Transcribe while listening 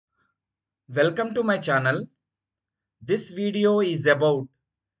Welcome to my channel. This video is about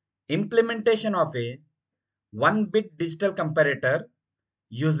implementation of a 1-bit digital comparator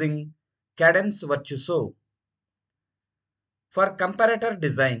using Cadence Virtuoso. For comparator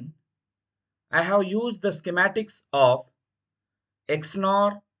design, I have used the schematics of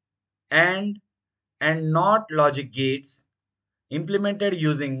XNOR and NOT logic gates implemented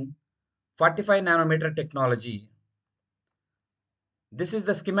using 45 nanometer technology. This is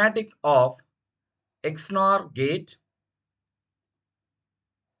the schematic of XNOR gate,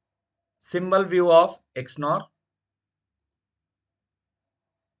 symbol view of XNOR,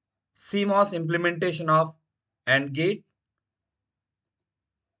 CMOS implementation of AND gate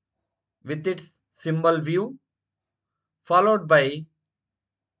with its symbol view, followed by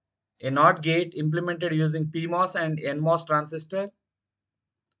a NOT gate implemented using PMOS and NMOS transistor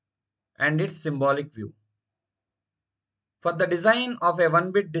and its symbolic view. For the design of a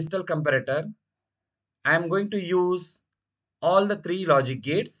 1-bit digital comparator, I am going to use all the 3 logic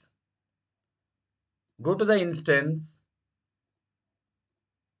gates. Go to the instance,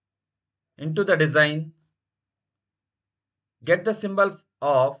 into the design, get the symbol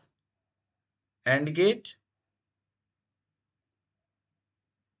of AND gate,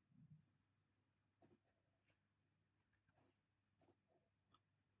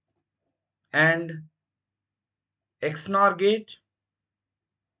 and XNOR gate,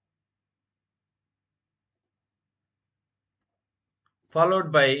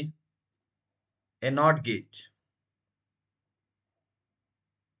 followed by a NOT gate.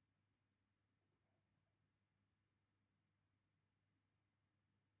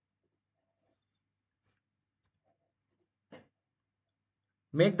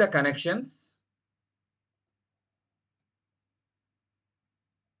 Make the connections.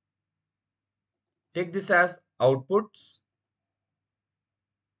 Take this as outputs.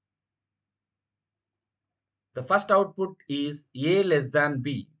 The first output is A less than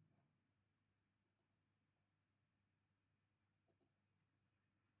B.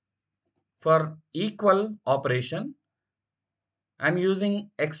 For equal operation, I am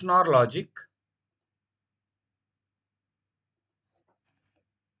using XNOR logic.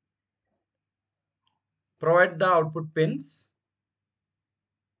 Provide the output pins.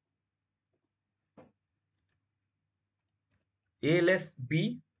 A less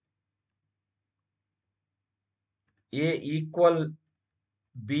B, A equal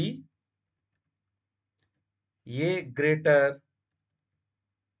B, A greater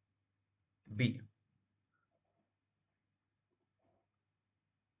B.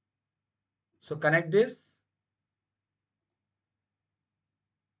 So connect this.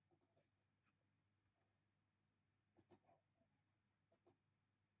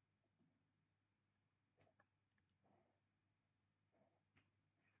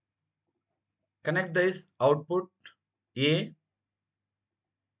 Connect this output A.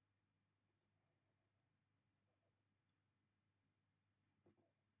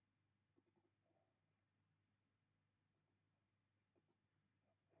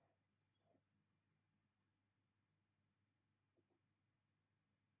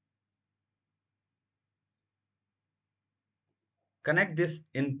 Connect this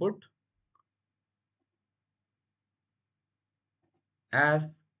input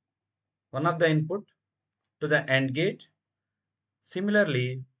as one of the input to the AND gate.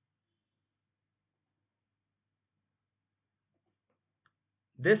 Similarly,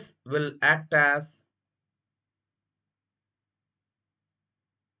 this will act as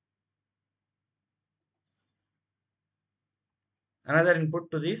another input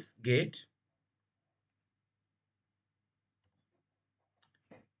to this gate.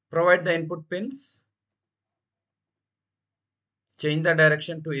 Provide the input pins. Change the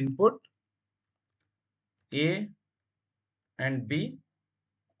direction to input A and B.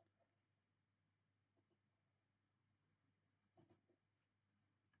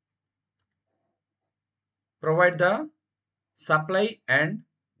 Provide the supply and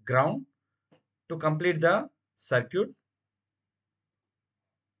ground to complete the circuit.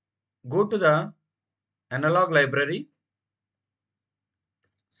 Go to the analog library,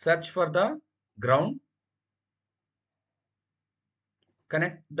 search for the ground,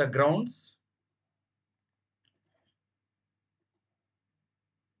 connect the grounds,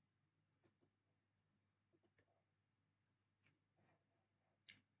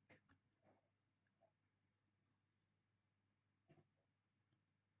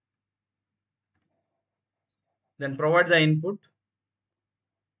 then provide the input.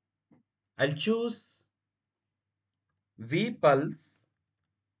 I'll choose V pulse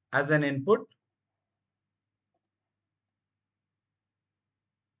as an input. 。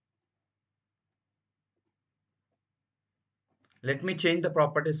Let me change the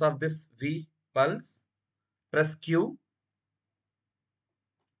properties of this V pulse. Press Q.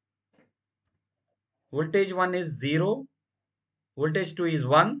 Voltage 1 is 0. Voltage 2 is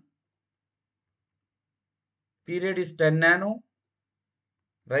 1. Period is 10 nano.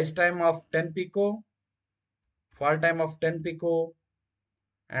 Rise time of 10 pico. Fall time of 10 pico.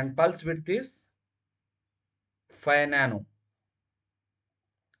 And pulse width is 5 nano.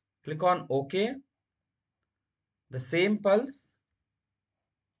 Click on OK. The same pulse,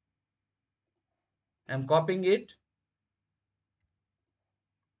 I am copying it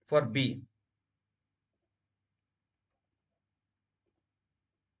for B.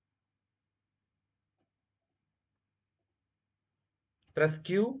 Press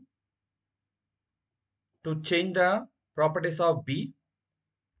Q to change the properties of B.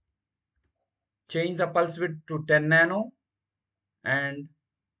 Change the pulse width to 10 nano and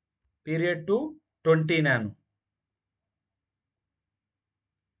period to 20 nano.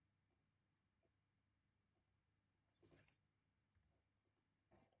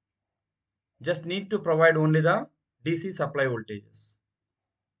 Just need to provide only the DC supply voltages.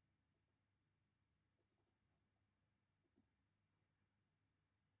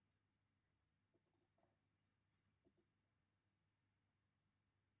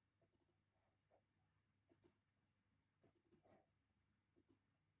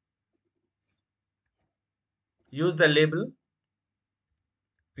 Use the label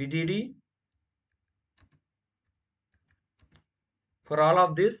VDD for all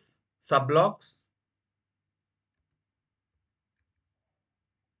of these subblocks.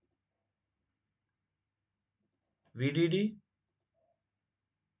 VDD.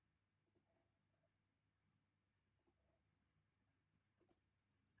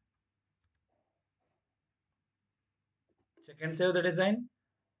 Check and save the design.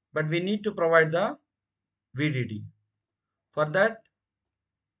 But we need to provide the VDD. For that,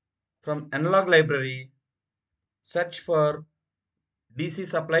 from analog library, search for DC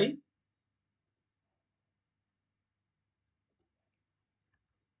supply.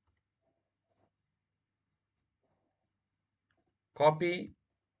 Copy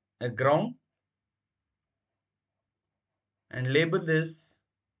a ground and label this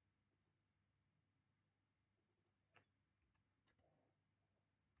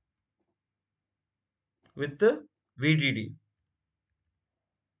with the VDD.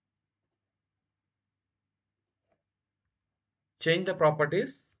 Change the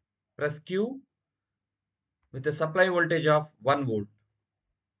properties. Press Q with a supply voltage of 1 volt.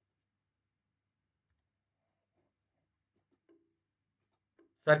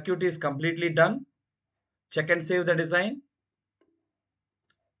 Circuit is completely done. Check and save the design.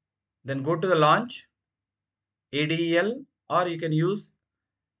 Then go to the launch, ADEL, or you can use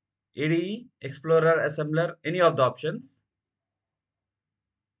ADE, Explorer, Assembler, any of the options.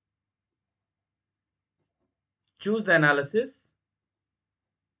 Choose the analysis.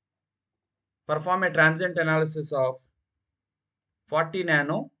 Perform a transient analysis of 40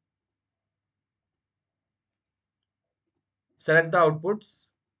 nano. Select the outputs.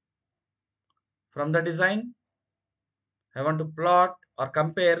 From the design, I want to plot or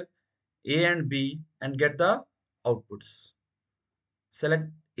compare A and B and get the outputs. Select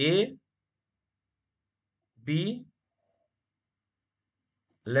A, B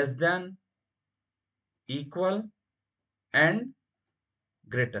less than, equal, and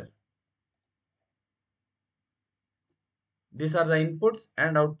greater. These are the inputs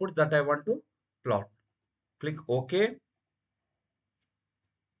and outputs that I want to plot. Click OK.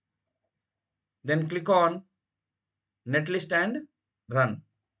 Then click on netlist and run.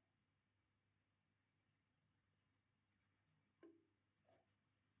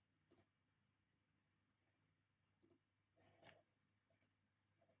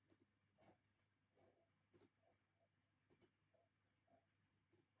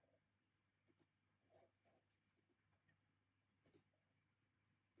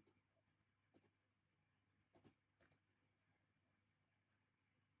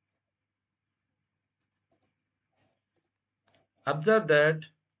 Observe that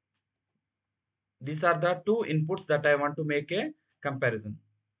these are the two inputs that I want to make a comparison.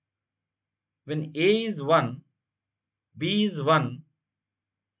 When A is 1, B is 1,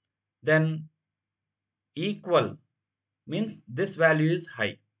 then equal means this value is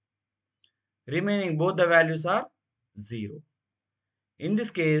high. Remaining both the values are 0. In this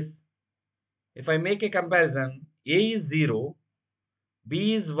case, if I make a comparison, A is 0,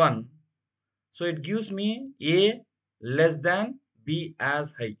 B is 1, so it gives me A less than B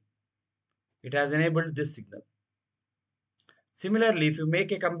as high. It has enabled this signal. Similarly, if you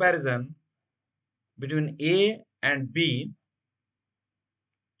make a comparison between A and B,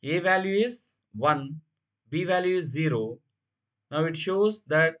 A value is 1, B value is 0. Now it shows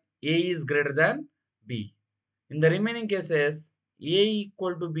that A is greater than B. In the remaining cases, A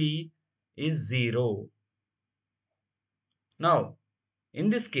equal to B is 0. Now, in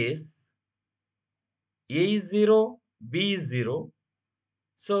this case, A is 0, B is 0.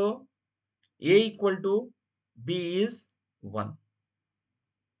 So, A equal to B is 1.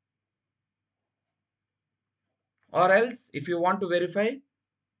 Or else, if you want to verify,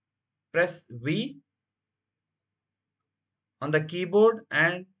 press V on the keyboard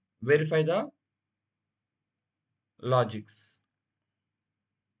and verify the logics.